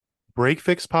Break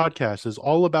Fix Podcast is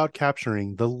all about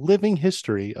capturing the living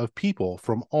history of people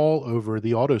from all over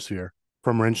the autosphere,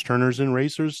 from wrench turners and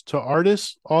racers to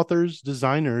artists, authors,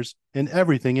 designers, and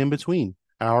everything in between.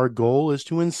 Our goal is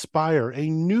to inspire a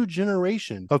new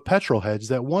generation of petrol heads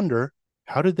that wonder,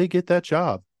 how did they get that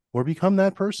job or become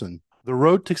that person? The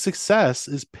road to success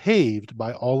is paved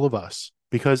by all of us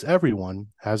because everyone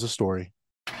has a story.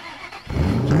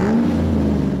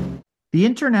 The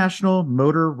International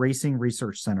Motor Racing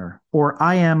Research Center, or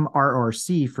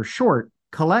IMRRC for short,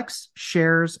 collects,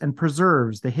 shares, and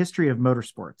preserves the history of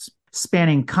motorsports.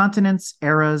 Spanning continents,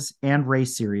 eras, and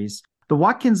race series, the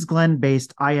Watkins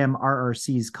Glen-based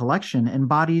IMRRC's collection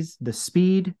embodies the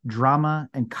speed, drama,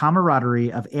 and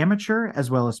camaraderie of amateur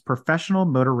as well as professional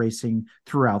motor racing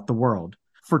throughout the world.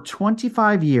 For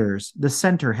 25 years, the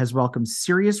center has welcomed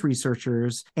serious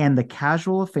researchers and the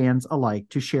casual fans alike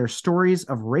to share stories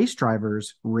of race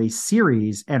drivers, race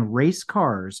series, and race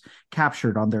cars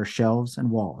captured on their shelves and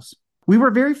walls. We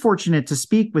were very fortunate to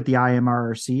speak with the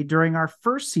IMRRC during our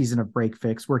first season of Break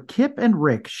Fix, where Kip and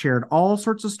Rick shared all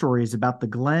sorts of stories about the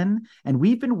Glen, and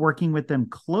we've been working with them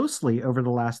closely over the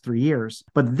last 3 years.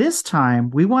 But this time,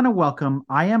 we want to welcome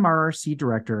IMRRC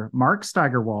Director Mark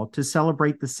Steigerwald to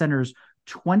celebrate the center's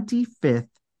 25th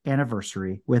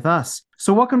anniversary with us.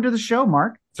 So welcome to the show,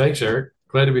 Mark. Thanks, Eric.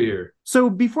 Glad to be here. So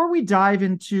before we dive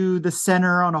into the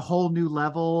center on a whole new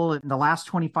level and the last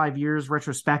 25 years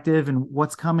retrospective and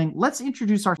what's coming, let's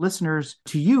introduce our listeners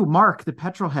to you, Mark, the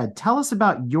petrolhead. Tell us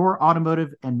about your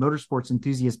automotive and motorsports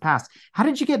enthusiast past. How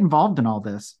did you get involved in all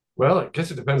this? Well, I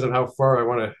guess it depends on how far I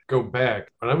want to go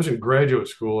back. When I was in graduate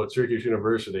school at Syracuse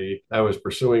University, I was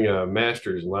pursuing a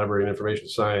master's in library and information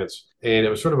science. And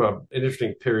it was sort of an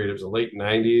interesting period. It was the late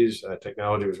 90s.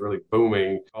 Technology was really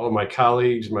booming. All of my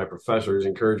colleagues and my professors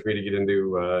encouraged me to get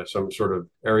into some sort of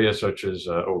area such as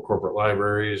corporate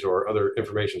libraries or other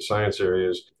information science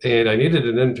areas. And I needed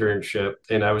an internship.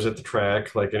 And I was at the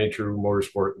track, like any true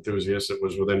motorsport enthusiast. It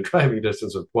was within driving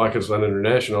distance of Watkins, Glen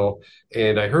International.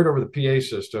 And I heard over the PA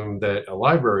system that a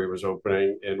library was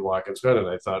opening in Watkins, Glen. And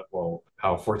I thought, well,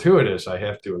 how fortuitous. I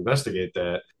have to investigate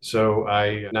that. So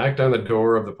I knocked on the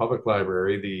door of the public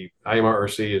library. The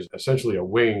IMRRC is essentially a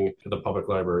wing to the public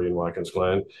library in Watkins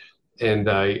Glen. And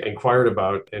I inquired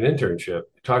about an internship.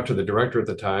 Talked to the director at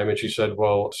the time, and she said,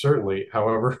 well, certainly.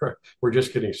 However, we're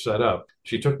just getting set up.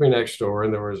 She took me next door,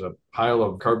 and there was a pile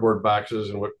of cardboard boxes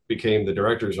in what became the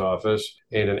director's office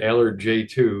and an Allard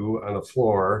J2 on the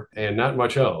floor and not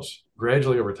much else.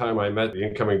 Gradually, over time, I met the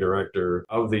incoming director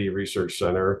of the research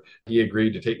center. He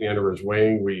agreed to take me under his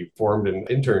wing. We formed an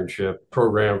internship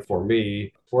program for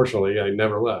me. Fortunately, I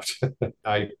never left.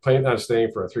 I planned on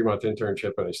staying for a 3-month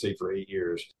internship, and I stayed for 8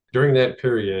 years. During that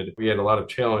period, we had a lot of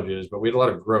challenges, but we had a lot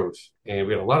of growth, and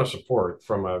we had a lot of support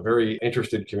from a very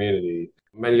interested community.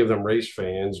 Many of them race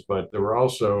fans, but there were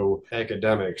also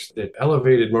academics that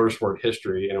elevated motorsport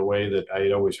history in a way that I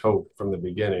had always hoped from the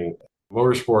beginning.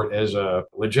 Motorsport as a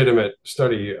legitimate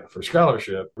study for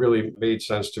scholarship really made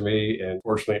sense to me. And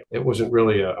fortunately, it wasn't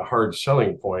really a hard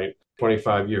selling point.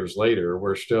 25 years later,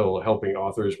 we're still helping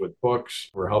authors with books.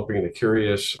 We're helping the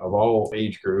curious of all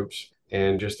age groups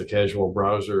and just the casual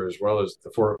browser, as well as the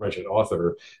aforementioned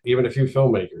author, even a few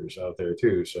filmmakers out there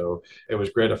too. So it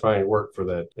was gratifying work for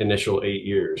that initial 8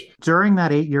 years. During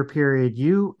that 8-year period,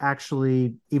 you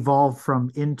actually evolved from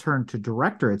intern to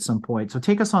director at some point. So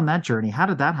take us on that journey. How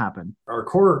did that happen? Our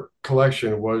core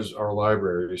collection was our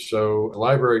library. So the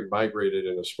library migrated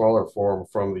in a smaller form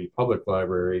from the public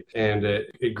library, and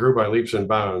it grew by leaps and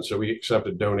bounds. So we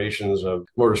accepted donations of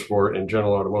motorsport and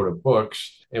general automotive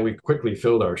books, and we quickly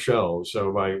filled our shelves.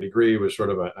 So my degree was sort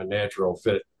of a natural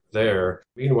fit there.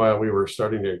 Meanwhile, we were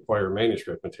starting to acquire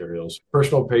manuscript materials,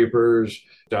 personal papers,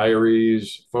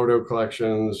 diaries, photo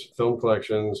collections, film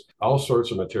collections, all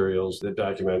sorts of materials that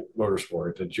document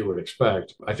motorsport that you would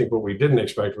expect. I think what we didn't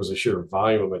expect was the sheer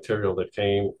volume of material that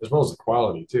came, as well as the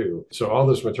quality too. So all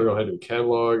this material had to be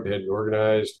cataloged, had to be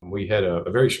organized. We had a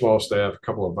very small staff, a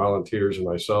couple of volunteers and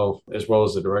myself, as well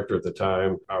as the director at the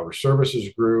time. Our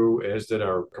services grew, as did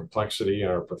our complexity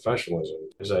and our professionalism.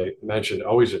 As I mentioned,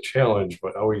 always a challenge,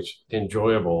 but always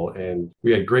enjoyable. And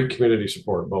we had great community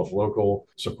support, both local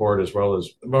support as well as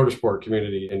the motorsport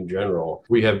community in general.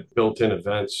 We have built-in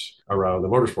events around the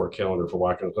motorsport calendar for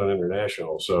Watkins Glen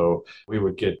International. So we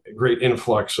would get a great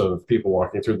influx of people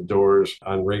walking through the doors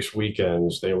on race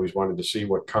weekends. They always wanted to see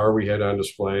what car we had on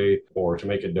display or to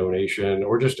make a donation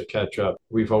or just to catch up.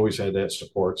 We've always had that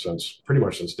support since pretty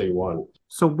much since day one.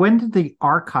 So when did the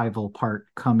archival part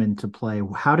come into play?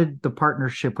 How did the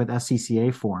partnership with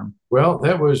SCCA form? Well,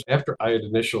 that was after I had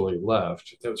initially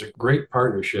left. That was a great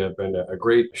partnership and a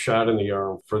great shot in the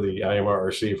arm for the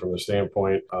IMRRC from the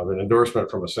standpoint of an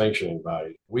endorsement from a sanctioning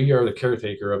body. We are the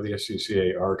caretaker of the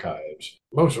SCCA archives.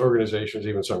 Most organizations,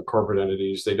 even some corporate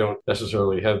entities, they don't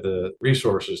necessarily have the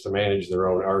resources to manage their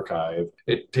own archive.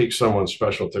 It takes someone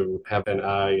special to have an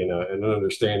eye and an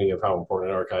understanding of how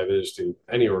important an archive is to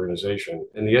any organization.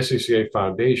 And the SCCA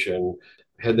Foundation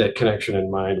had that connection in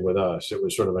mind with us. It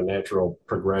was sort of a natural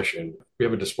progression. We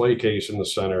have a display case in the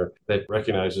center that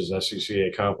recognizes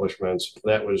SCCA accomplishments.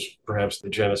 That was perhaps the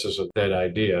genesis of that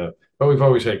idea. But we've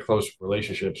always had close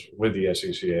relationships with the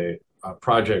SCCA. A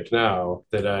project now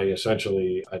that I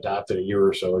essentially adopted a year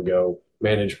or so ago,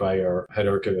 managed by our head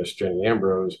archivist, Jenny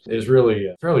Ambrose, is really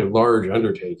a fairly large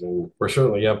undertaking. We're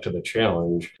certainly up to the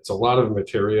challenge. It's a lot of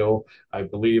material. I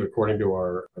believe, according to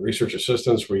our research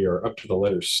assistants, we are up to the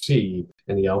letter C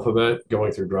in the alphabet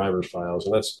going through driver's files.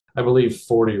 And that's, I believe,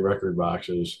 40 record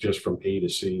boxes just from A to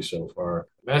C so far.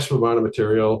 Massive amount of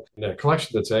material and a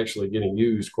collection that's actually getting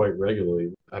used quite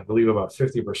regularly. I believe about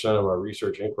 50% of our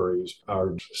research inquiries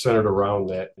are centered around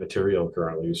that material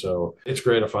currently. So it's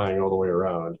gratifying all the way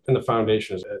around. And the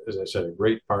foundation is, as I said, a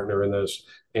great partner in this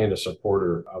and a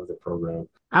supporter of the program.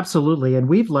 Absolutely. And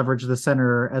we've leveraged the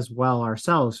center as well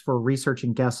ourselves for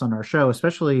researching guests on our show,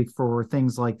 especially for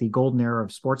things like the golden era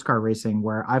of sports car racing,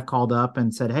 where I've called up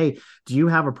and said, hey, do you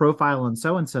have a profile on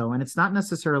so-and-so? And it's not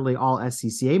necessarily all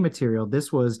SCCA material.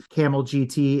 This was Camel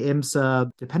GT,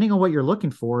 IMSA, depending on what you're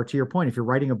looking for. To your point, if you're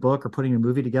writing a book or putting a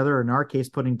movie together, or in our case,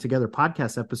 putting together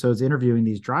podcast episodes, interviewing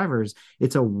these drivers,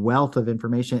 it's a wealth of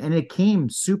information. And it came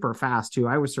super fast too.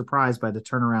 I was surprised by the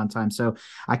turnaround time. So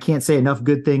I can't say enough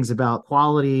good things about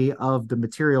quality of the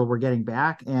material we're getting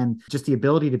back and just the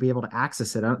ability to be able to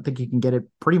access it. I don't think you can get it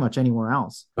pretty much anywhere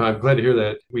else. I'm glad to hear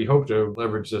that. We hope to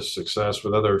leverage this success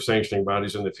with other sanctioning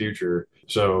bodies in the future.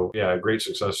 So, yeah, a great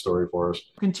success story for us.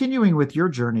 Continuing with your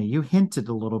journey, you hinted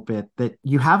a little bit that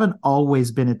you haven't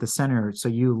always been at the center. So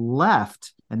you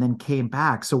left and then came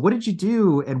back. So what did you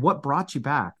do and what brought you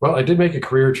back? Well, I did make a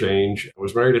career change. I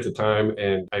was married at the time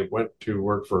and I went to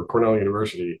work for Cornell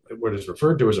University, what is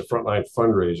referred to as a frontline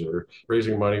fundraiser,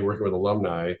 raising money, working with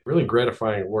alumni. Really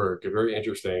gratifying work, very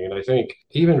interesting. And I think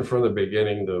even from the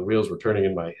beginning, the wheels were turning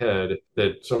in my head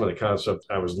that some of the concepts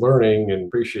I was learning and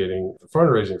appreciating the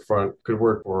fundraising front could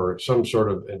work for some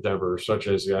sort of endeavor such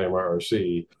as the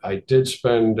IMRRC. I did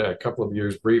spend a couple of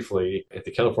years briefly at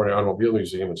the California Automobile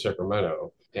Museum in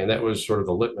Sacramento. And that was sort of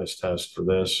the litmus test for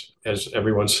this. As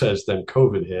everyone says, then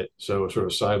COVID hit. So sort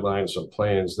of sidelined some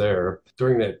plans there.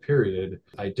 During that period,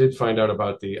 I did find out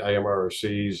about the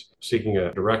IMRRC's seeking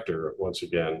a director once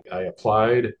again. I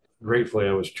applied. Gratefully,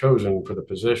 I was chosen for the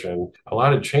position. A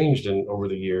lot had changed over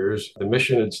the years. The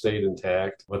mission had stayed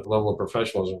intact, but the level of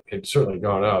professionalism had certainly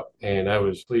gone up. And I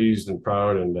was pleased and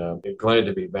proud and glad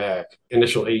to be back.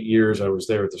 Initial 8 years I was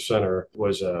there at the center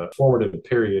was a formative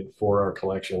period for our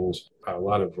collections. A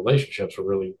lot of relationships were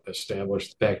really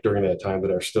established back during that time that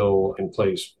are still in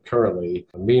place currently.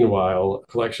 Meanwhile,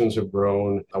 collections have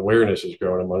grown, awareness has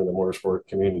grown among the motorsport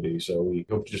community. So we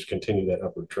hope to just continue that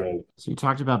upward trend. So you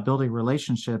talked about building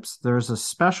relationships. There's a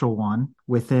special one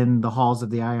within the halls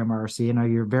of the IMRC. I know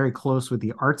you're very close with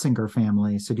the Artzinger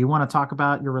family. So do you want to talk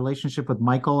about your relationship with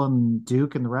Michael and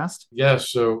Duke and the rest? Yes.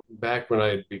 So back when I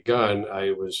had begun,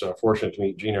 I was fortunate to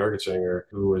meet Gene Artzinger,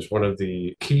 who was one of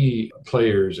the key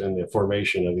players in the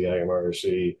formation of the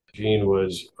IMRRC. Jean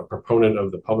was a proponent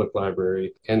of the public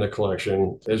library and the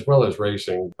collection, as well as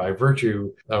racing, by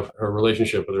virtue of her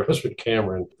relationship with her husband,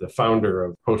 Cameron, the founder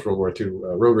of post-World War II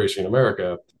road racing in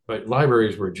America. But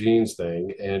libraries were Gene's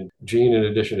thing. And Gene, in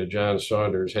addition to John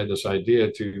Saunders, had this idea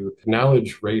to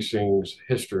acknowledge racing's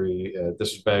history.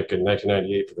 This is back in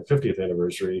 1998 for the 50th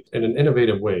anniversary in an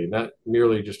innovative way, not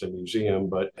merely just a museum,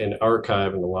 but an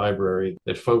archive in the library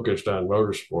that focused on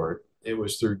motorsport. It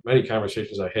was through many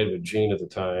conversations I had with Jean at the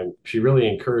time. She really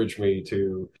encouraged me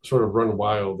to sort of run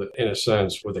wild, in a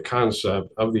sense, with the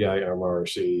concept of the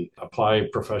IMRRC, apply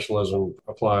professionalism,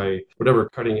 apply whatever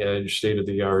cutting edge, state of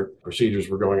the art procedures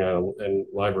were going on in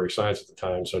library science at the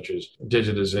time, such as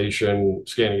digitization,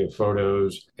 scanning of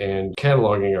photos, and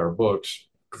cataloging our books.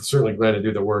 Certainly glad to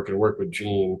do the work and work with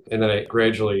Gene. And then I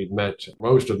gradually met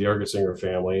most of the Argesinger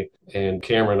family. And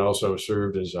Cameron also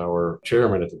served as our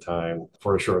chairman at the time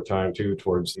for a short time, too,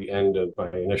 towards the end of my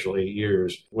initial 8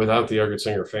 years. Without the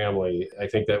Argesinger family, I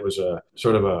think that was a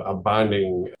sort of a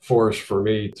bonding force for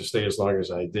me to stay as long as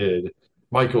I did.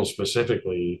 Michael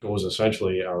specifically was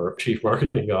essentially our chief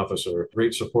marketing officer,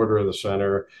 great supporter of the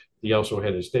center. He also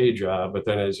had his day job, but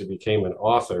then as he became an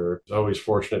author, I was always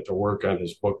fortunate to work on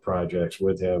his book projects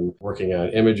with him, working on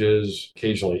images,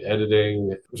 occasionally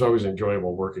editing. It was always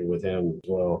enjoyable working with him as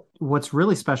well. What's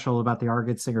really special about the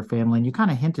Argetsinger family, and you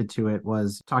kind of hinted to it,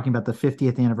 was talking about the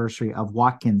 50th anniversary of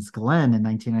Watkins Glen in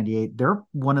 1998. They're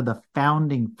one of the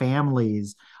founding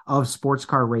families of sports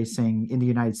car racing in the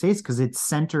United States because it's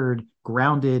centered,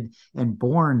 grounded, and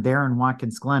born there in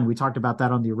Watkins Glen. We talked about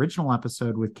that on the original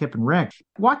episode with Kip and Rick.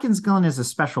 Watkins Glen is a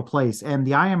special place, and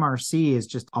the IMRC is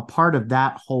just a part of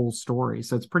that whole story.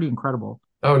 So it's pretty incredible.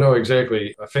 Oh, no,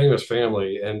 exactly. A famous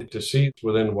family. And to see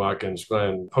within Watkins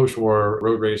Glen, post-war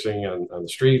road racing on the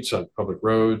streets, on public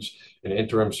roads, an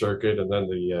interim circuit, and then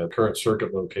the current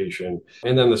circuit location.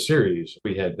 And then the series.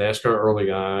 We had NASCAR early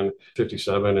on,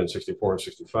 57 and 64 and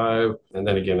 65. And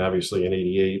then again, obviously in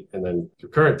 88, and then through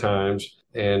current times,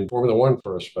 and Formula One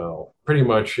for a spell. Pretty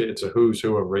much it's a who's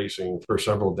who of racing for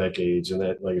several decades, and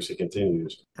that legacy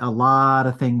continues. A lot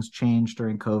of things changed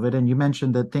during COVID, and you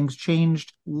mentioned that things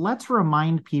changed. Let's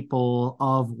remind people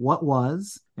of what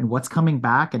was and what's coming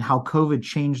back and how COVID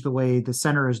changed the way the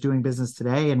center is doing business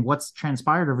today and what's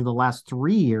transpired over the last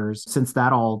 3 years since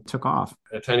that all took off.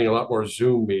 Attending a lot more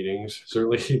Zoom meetings,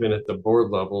 certainly even at the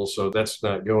board level. So that's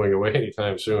not going away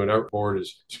anytime soon. Our board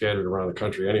is scattered around the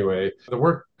country anyway. The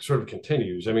work sort of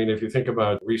continues. I mean, if you think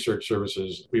about research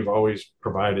services, we've always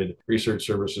provided research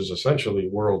services essentially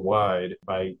worldwide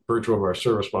by virtue of our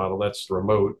service model. That's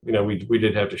remote. We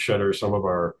did have to shutter some of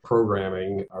our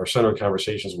programming. Our center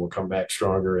conversations will come back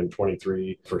stronger in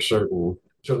 23 for certain.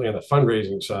 Certainly on the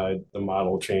fundraising side, the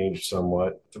model changed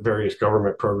somewhat. The various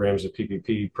government programs, the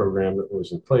PPP program that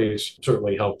was in place,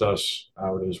 certainly helped us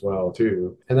out as well,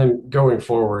 too. And then going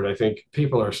forward, I think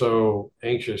people are so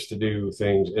anxious to do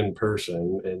things in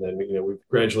person. And then, we've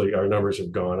gradually, our numbers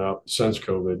have gone up since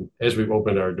COVID as we've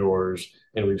opened our doors.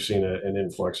 And we've seen an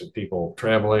influx of people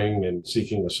traveling and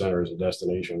seeking the center as a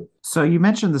destination. So you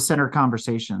mentioned the center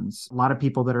conversations. A lot of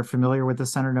people that are familiar with the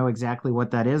center know exactly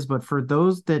what that is. But for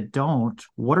those that don't,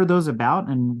 what are those about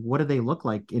and what do they look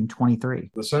like in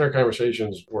 23? The center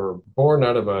conversations were born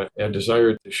out of a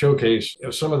desire to showcase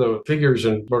some of the figures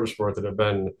in motorsport that have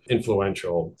been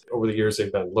influential. Over the years,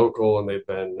 they've been local and they've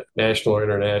been national or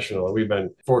international. And we've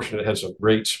been fortunate to have some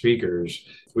great speakers.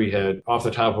 We had, off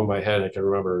the top of my head, I can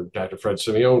remember Dr. Fred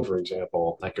Simeone, for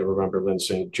example. I can remember Lynn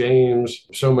St. James,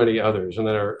 so many others. And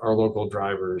then our local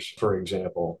drivers, for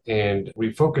example. And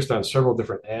we focused on several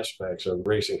different aspects of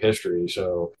racing history.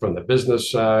 So from the business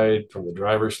side, from the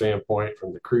driver standpoint,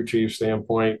 from the crew chief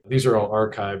standpoint, these are all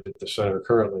archived at the center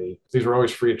currently. These were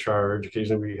always free of charge.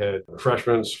 Occasionally we had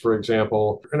refreshments, for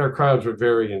example. And our crowds would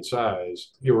vary in size.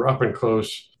 You were up and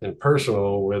close and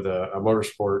personal with a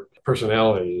motorsport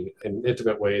personality in an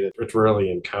intimate way that it's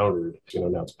rarely encountered.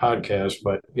 Now it's podcast,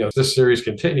 but this series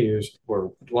continues. We're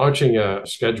launching a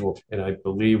schedule, and I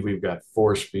believe we've got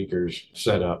 4 speakers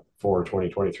set up for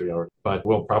 2023 hours, but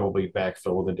we'll probably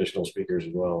backfill with additional speakers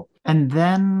as well. And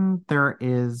then there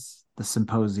is the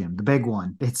symposium, the big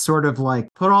one. It's sort of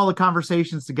like put all the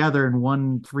conversations together in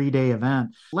one 3-day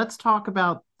event. Let's talk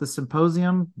about the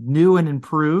symposium, new and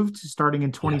improved, starting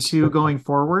in 22 Yes. going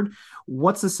forward.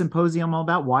 What's the symposium all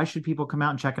about? Why should people come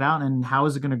out and check it out? And how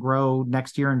is it going to grow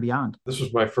next year and beyond? This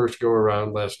was my first go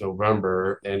around last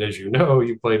November. And as you know,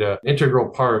 you played an integral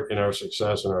part in our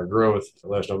success and our growth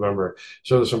last November.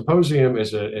 So the symposium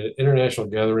is an international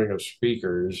gathering of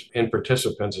speakers and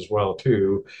participants as well,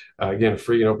 too. Again,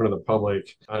 free and open to the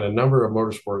public on a number of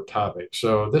motorsport topics.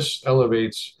 So this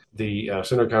elevates the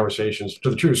center conversations to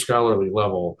the true scholarly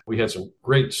level. We had some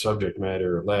great subject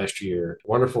matter last year,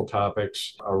 wonderful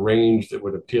topics, a range that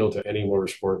would appeal to any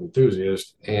motorsport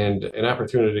enthusiast, and an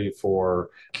opportunity for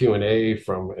Q&A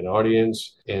from an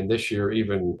audience, and this year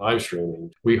even live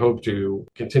streaming. We hope to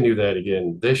continue that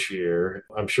again this year.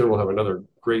 I'm sure we'll have another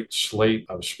great slate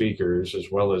of speakers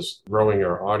as well as growing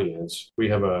our audience. We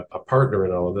have a partner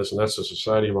in all of this, and that's the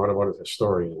Society of Automotive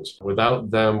Historians.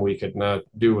 Without them, we could not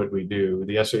do what we do.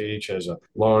 The SAH has a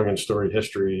long and storied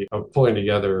history of pulling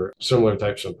together similar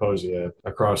type symposia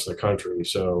across the country.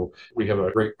 So we have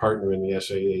a great partner in the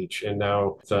SAH, and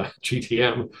now the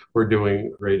GTM, we're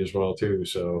doing great as well too.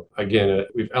 So again,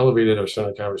 we've elevated our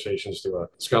center conversations to a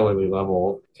scholarly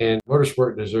level, and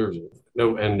motorsport deserves it.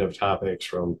 no end of topics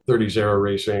from 30s era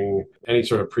racing, any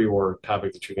sort of pre-war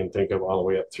topic that you can think of, all the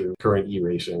way up through current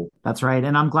e-racing. That's right.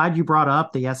 And I'm glad you brought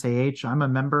up the SAH. I'm a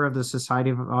member of the Society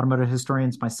of Automotive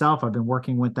Historians myself. I've been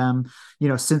working with them,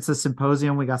 since the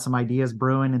symposium. We got some ideas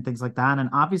brewing and things like that. And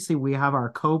obviously we have our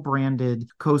co-branded,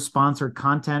 co-sponsored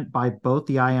content by both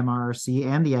the IMRRC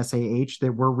and the SAH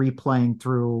that we're replaying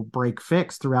through Break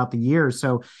Fix throughout the year.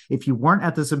 So if you weren't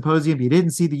at the symposium, you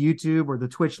didn't see the YouTube or the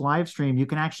Twitch live stream, you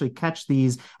can actually catch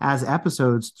these as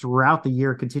episodes throughout the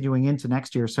year, continuing into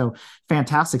next year. So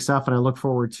fantastic stuff. And I look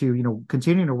forward to,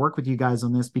 continuing to work with you guys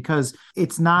on this, because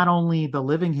it's not only the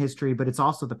living history, but it's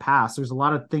also the past. There's a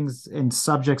lot of things and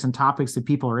subjects and topics that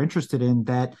people are interested in,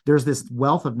 that there's this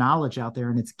wealth of knowledge out there,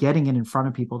 and it's getting it in front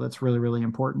of people that's really, really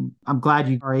important. I'm glad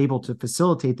you are able to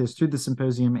facilitate this through the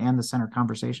symposium and the center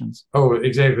conversations. Oh,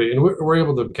 exactly. And we're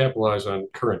able to capitalize on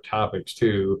current topics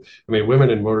too. I mean, women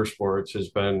in motorsports has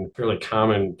been a fairly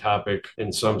common topic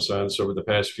in some sense over the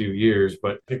past few years,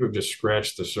 but I think we've just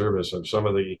scratched the surface of some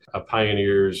of the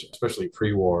pioneers, especially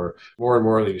pre-war. More and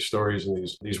more of these stories and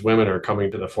these women are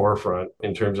coming to the forefront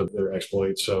in terms of their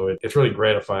exploits. So it's really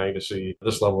gratifying to see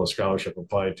this level of scholarship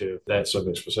applied to that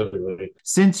subject specifically.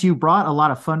 Since you brought a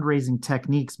lot of fundraising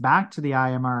techniques back to the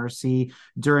IMRRC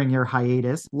during your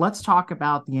hiatus, let's talk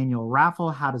about the annual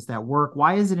raffle. How does that work?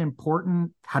 Why is it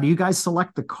important? How do you guys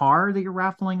select the car that you're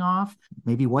raffling off?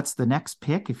 Maybe what's the next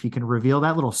pick, if you can reveal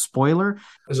that little spoiler?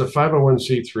 As a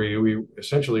 501c3, we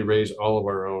essentially raise all of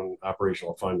our own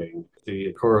operational funding.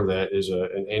 The core of that is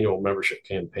an annual membership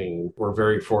campaign. We're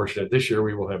very fortunate. This year,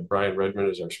 we will have Brian Redmond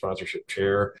as our sponsorship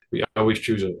chair. We always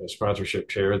choose a sponsorship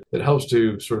chair that helps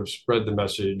to sort of spread the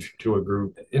message to a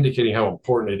group, indicating how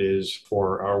important it is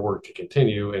for our work to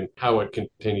continue and how it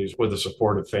continues with the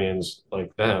support of fans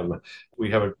like them. We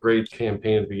have a great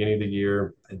campaign at the beginning of the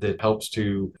year that helps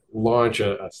to launch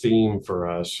a theme for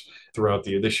us throughout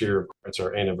the year. This year, it's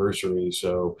our anniversary.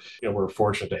 So, we're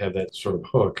fortunate to have that sort of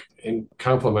hook. And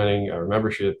complementing our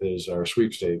membership is our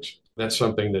sweepstakes. That's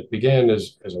something that began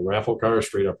as a raffle car, a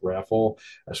straight up raffle.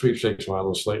 A sweepstakes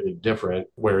model is slightly different,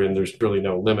 wherein there's really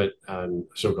no limit on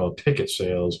so-called ticket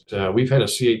sales. We've had a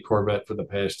C8 Corvette for the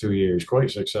past 2 years, quite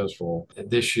successful. And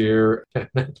this year, I'm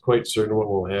not quite certain what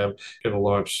we'll have. It'll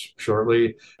launch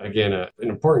shortly. Again, an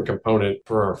important component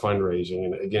for our fundraising.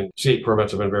 And again, C8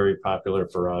 Corvettes have been very popular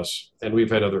for us. And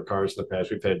we've had other cars in the past.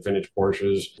 We've had vintage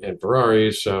Porsches and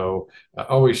Ferraris. So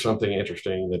always something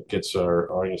interesting that gets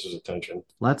our audience's attention.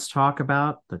 Let's talk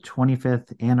about the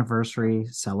 25th anniversary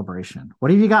celebration. What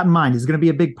have you got in mind? Is it going to be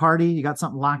a big party? You got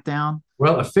something locked down?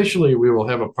 Well, officially, we will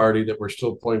have a party that we're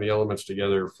still pulling the elements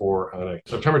together for on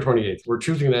September 28th. We're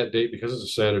choosing that date because it's a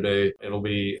Saturday. It'll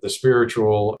be the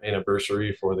spiritual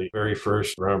anniversary for the very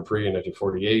first Grand Prix in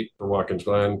 1948 for Watkins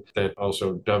Glen. That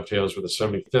also dovetails with the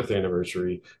 75th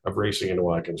anniversary of racing in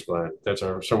Watkins Glen. That's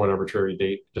our somewhat arbitrary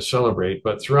date to celebrate.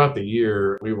 But throughout the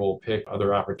year, we will pick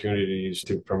other opportunities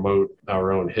to promote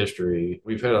our own history.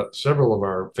 We've had several of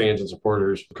our fans and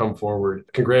supporters come forward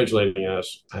congratulating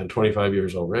us on 25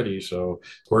 years already. So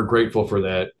we're grateful for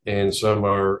that. And some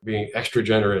are being extra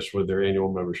generous with their annual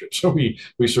membership. So we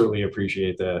certainly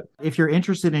appreciate that. If you're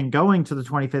interested in going to the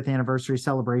 25th anniversary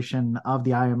celebration of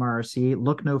the IMRRC,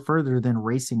 look no further than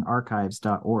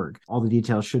racingarchives.org. All the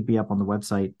details should be up on the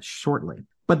website shortly.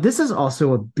 But this is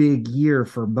also a big year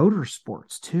for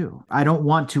motorsports, too. I don't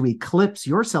want to eclipse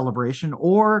your celebration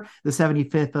or the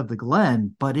 75th of the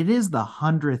Glen, but it is the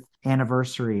 100th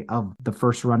anniversary of the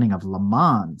first running of Le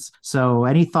Mans. So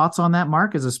any thoughts on that,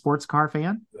 Mark, as a sports car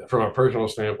fan? From a personal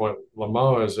standpoint, Le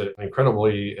Mans is an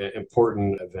incredibly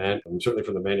important event, and certainly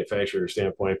from the manufacturer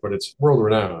standpoint, but it's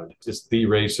world-renowned. It's the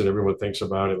race that everyone thinks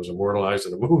about. It was immortalized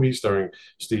in a movie starring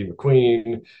Steve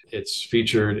McQueen. It's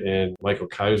featured in Michael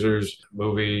Kaiser's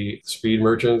movie Speed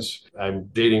Merchants. I'm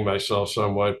dating myself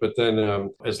somewhat, but then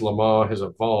as Le Mans has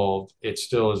evolved, it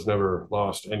still has never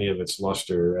lost any of its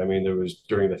luster. I mean,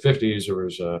 during the 50s, there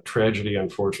was a tragedy,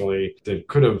 unfortunately, that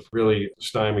could have really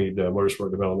stymied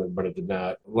motorsport development, but it did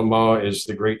not. Le Mans is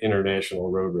the great international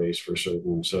road race for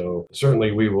certain. So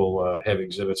certainly we will have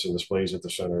exhibits and displays at the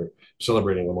center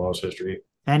celebrating Le Mans history.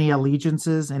 Any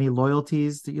allegiances, any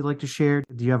loyalties that you'd like to share?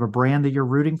 Do you have a brand that you're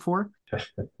rooting for?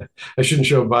 I shouldn't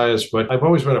show bias, but I've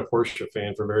always been a Porsche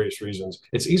fan for various reasons.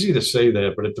 It's easy to say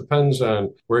that, but it depends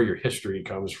on where your history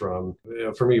comes from.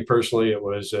 For me personally, it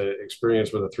was an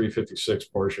experience with a 356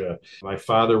 Porsche. My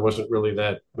father wasn't really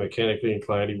that mechanically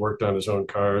inclined. He worked on his own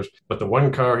cars, but the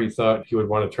one car he thought he would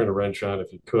want to turn a wrench on if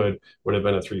he could would have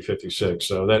been a 356.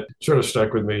 So that sort of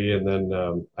stuck with me. And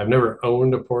then I've never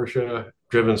owned a Porsche.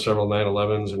 Driven several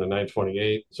 911s and a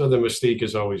 928. So the mystique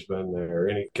has always been there,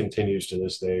 and it continues to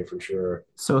this day for sure. sure.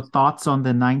 So thoughts on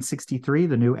the 963,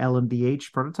 the new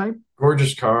LMDH prototype?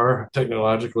 Gorgeous car,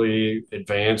 technologically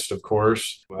advanced, of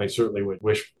course. I certainly would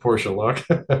wish Porsche luck.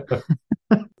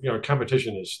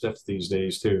 Competition is stiff these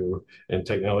days too, and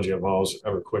technology evolves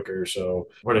ever quicker. So,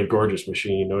 what a gorgeous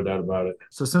machine, no doubt about it.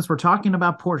 So since we're talking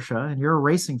about Porsche and you're a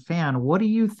racing fan, what do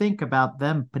you think about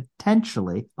them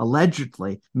potentially,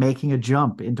 allegedly, making a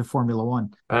jump into Formula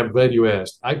One? I'm glad you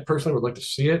asked. I personally would like to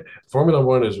see it. Formula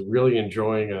One is really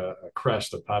enjoying a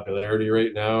crest of popularity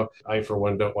right now. I, for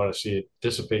one, don't want to see it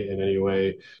dissipate in any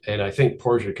way. And I think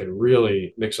Porsche could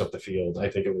really mix up the field. I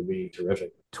think it would be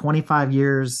terrific. 25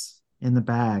 years in the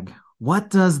bag. What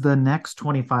does the next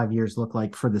 25 years look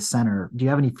like for the center? Do you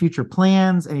have any future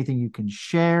plans? Anything you can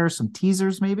share? Some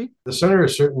teasers, maybe? The center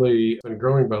has certainly been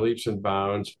growing by leaps and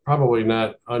bounds. Probably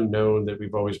not unknown that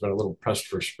we've always been a little pressed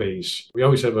for space. We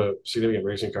always have a significant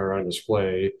racing car on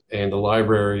display, and the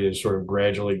library has sort of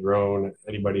gradually grown.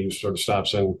 Anybody who sort of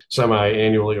stops in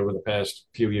semi-annually over the past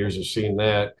few years has seen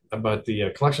that. But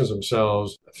the collections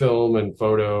themselves, film and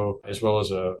photo, as well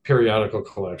as a periodical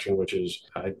collection, which is,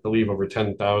 I believe, over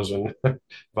 10,000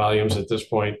 volumes at this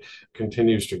point,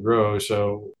 continues to grow.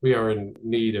 So we are in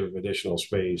need of additional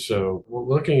space. So we're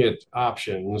looking at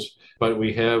options, but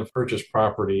we have purchased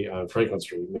property on Franklin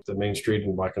Street, the main street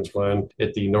in Watkins, Glen,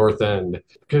 at the north end.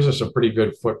 It gives us a pretty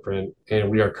good footprint, and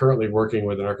we are currently working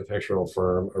with an architectural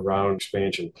firm around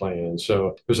expansion plans.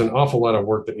 So there's an awful lot of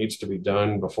work that needs to be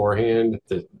done beforehand.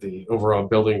 The overall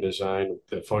building design,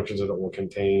 the functions that it will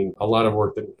contain, a lot of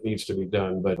work that needs to be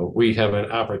done. But we have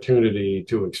an opportunity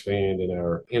to expand in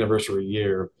our anniversary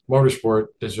year. Motorsport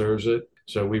deserves it.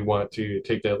 So we want to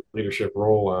take that leadership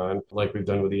role on, like we've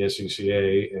done with the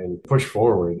SCCA, and push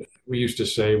forward. We used to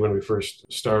say when we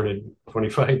first started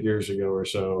 25 years ago or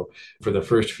so, for the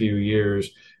first few years,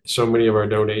 so many of our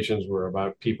donations were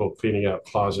about people cleaning out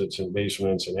closets and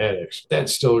basements and attics. That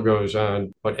still goes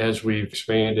on, but as we've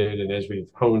expanded and as we've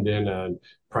honed in on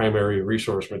primary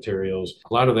resource materials,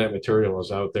 a lot of that material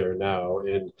is out there now,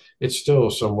 and it's still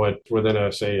somewhat within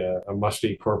a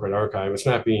musty corporate archive. It's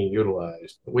not being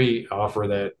utilized. We offer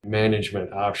that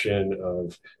management option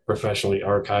of professionally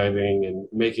archiving and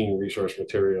making resource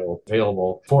material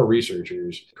available for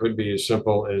researchers. It could be as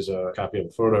simple as a copy of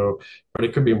a photo, but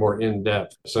it could be more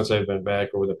in-depth. Since I've been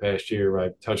back over the past year,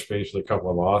 I've touched base with a couple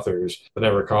of authors that I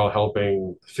recall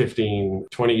helping 15,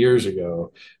 20 years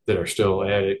ago that are still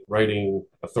at it, writing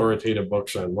authoritative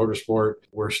books on motorsport.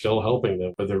 We're still helping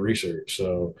them with their research.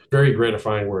 So very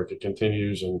gratifying work. It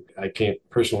continues, and I can't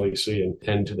personally see an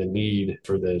end to the need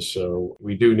for this. So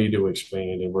we do need to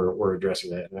expand, and we're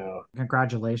addressing that now.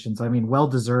 Congratulations. I mean, well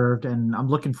deserved. And I'm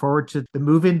looking forward to the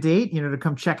move-in date, to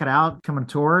come check it out, come on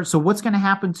tour. So what's going to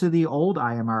happen to the old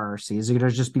IMRRC? Is it going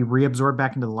to just be reabsorbed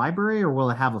back into the library, or will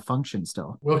it have a function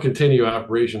still? We'll continue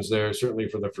operations there, certainly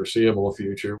for the foreseeable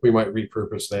future. We might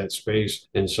repurpose that space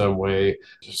in some way.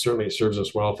 Certainly it serves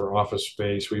us well for office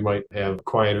space. We might have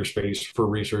quieter space for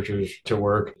researchers to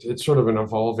work. It's sort of an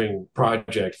evolving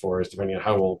project for us, depending on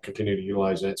how we'll continue to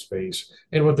utilize that space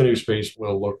and what the new space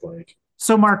will look like.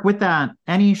 So Mark, with that,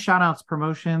 any shout outs,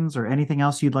 promotions, or anything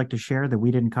else you'd like to share that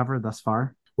we didn't cover thus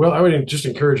far? Well, I would just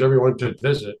encourage everyone to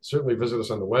certainly visit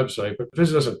us on the website, but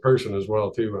visit us in person as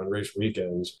well, too, on race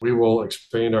weekends. We will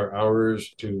expand our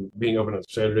hours to being open on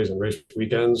Saturdays and race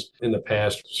weekends. In the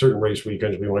past, certain race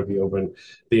weekends, we might be open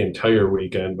the entire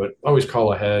weekend, but always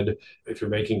call ahead if you're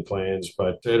making plans.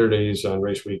 But Saturdays on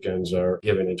race weekends are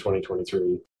given in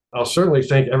 2023. I'll certainly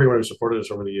thank everyone who supported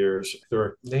us over the years. There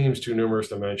are names too numerous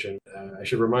to mention. I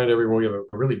should remind everyone we have a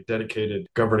really dedicated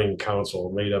governing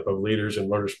council made up of leaders in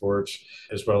motorsports,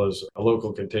 as well as a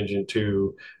local contingent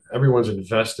too. Everyone's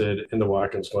invested in the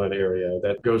Watkins Glen area.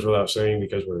 That goes without saying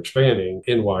because we're expanding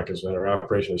in Watkins Glen. Our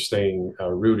operation is staying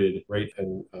rooted right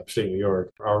in upstate New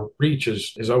York. Our reach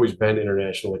has always been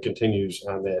international. It continues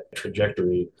on that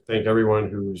trajectory. Thank everyone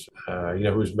who's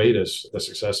made us the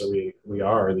success that we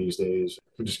are these days.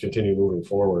 We just continue moving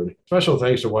forward. Special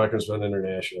thanks to Watkins Glen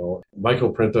International.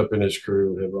 Michael Printup and his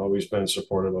crew have always been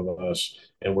supportive of us,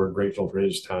 and we're grateful for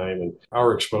his time and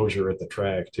our exposure at the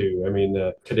track too. I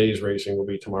mean, today's racing will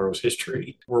be tomorrow's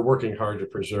history. We're working hard to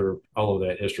preserve all of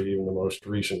that history, even the most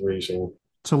recent racing.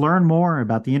 To learn more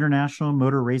about the International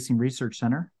Motor Racing Research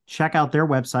Center, check out their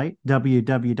website,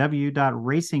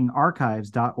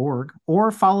 www.racingarchives.org,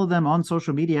 or follow them on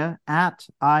social media at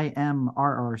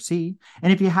IMRRC.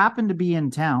 And if you happen to be in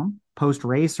town,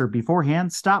 post-race or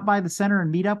beforehand, stop by the center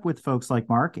and meet up with folks like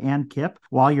Mark and Kip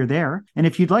while you're there. And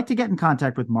if you'd like to get in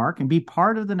contact with Mark and be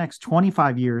part of the next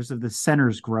 25 years of the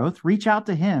center's growth, reach out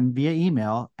to him via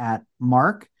email at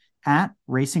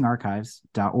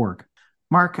mark@racingarchives.org.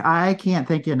 Mark, I can't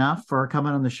thank you enough for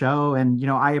coming on the show. And,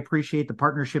 I appreciate the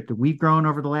partnership that we've grown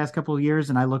over the last couple of years.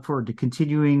 And I look forward to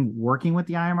continuing working with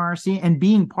the IMRRC and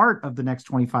being part of the next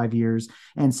 25 years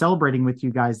and celebrating with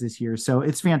you guys this year. So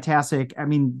it's fantastic. I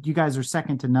mean, you guys are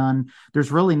second to none.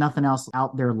 There's really nothing else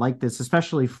out there like this,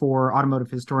 especially for automotive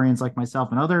historians like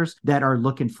myself and others that are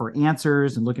looking for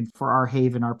answers and looking for our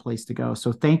haven, our place to go.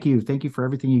 So thank you. Thank you for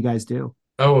everything you guys do.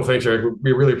 Oh, well, thanks, Eric.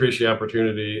 We really appreciate the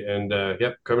opportunity. And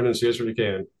yep, come in and see us when you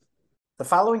can. The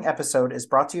following episode is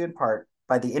brought to you in part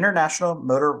by the International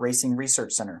Motor Racing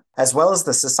Research Center, as well as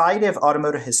the Society of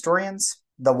Automotive Historians,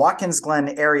 the Watkins Glen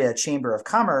Area Chamber of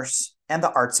Commerce, and the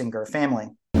Artsinger family.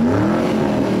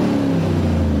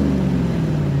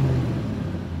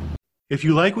 If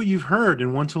you like what you've heard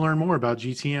and want to learn more about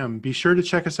GTM, be sure to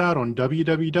check us out on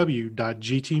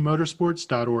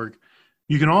www.gtmotorsports.org.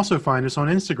 You can also find us on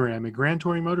Instagram at Grand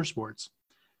Touring Motorsports.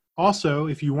 Also,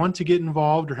 if you want to get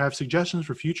involved or have suggestions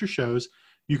for future shows,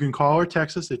 you can call or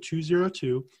text us at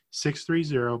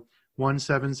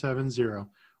 202-630-1770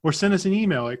 or send us an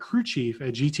email at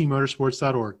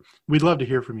crewchief@gtmotorsports.org. We'd love to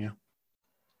hear from you.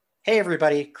 Hey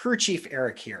everybody, Crew Chief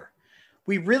Eric here.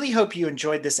 We really hope you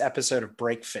enjoyed this episode of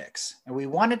Break Fix, and we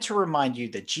wanted to remind you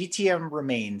that GTM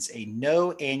remains a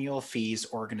no annual fees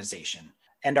organization.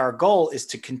 And our goal is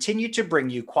to continue to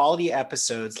bring you quality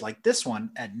episodes like this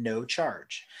one at no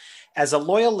charge. As a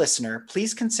loyal listener,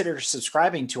 please consider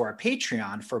subscribing to our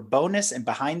Patreon for bonus and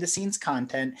behind-the-scenes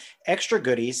content, extra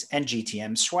goodies, and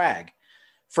GTM swag.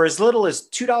 For as little as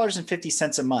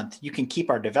 $2.50 a month, you can keep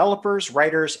our developers,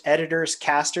 writers, editors,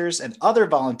 casters, and other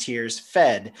volunteers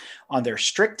fed on their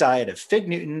strict diet of Fig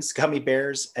Newtons, gummy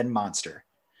bears, and Monster.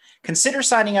 Consider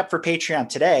signing up for Patreon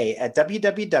today at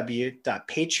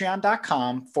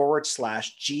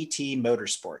www.patreon.com/GT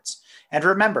Motorsports. And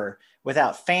remember,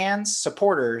 without fans,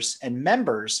 supporters, and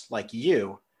members like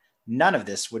you, none of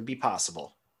this would be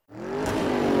possible.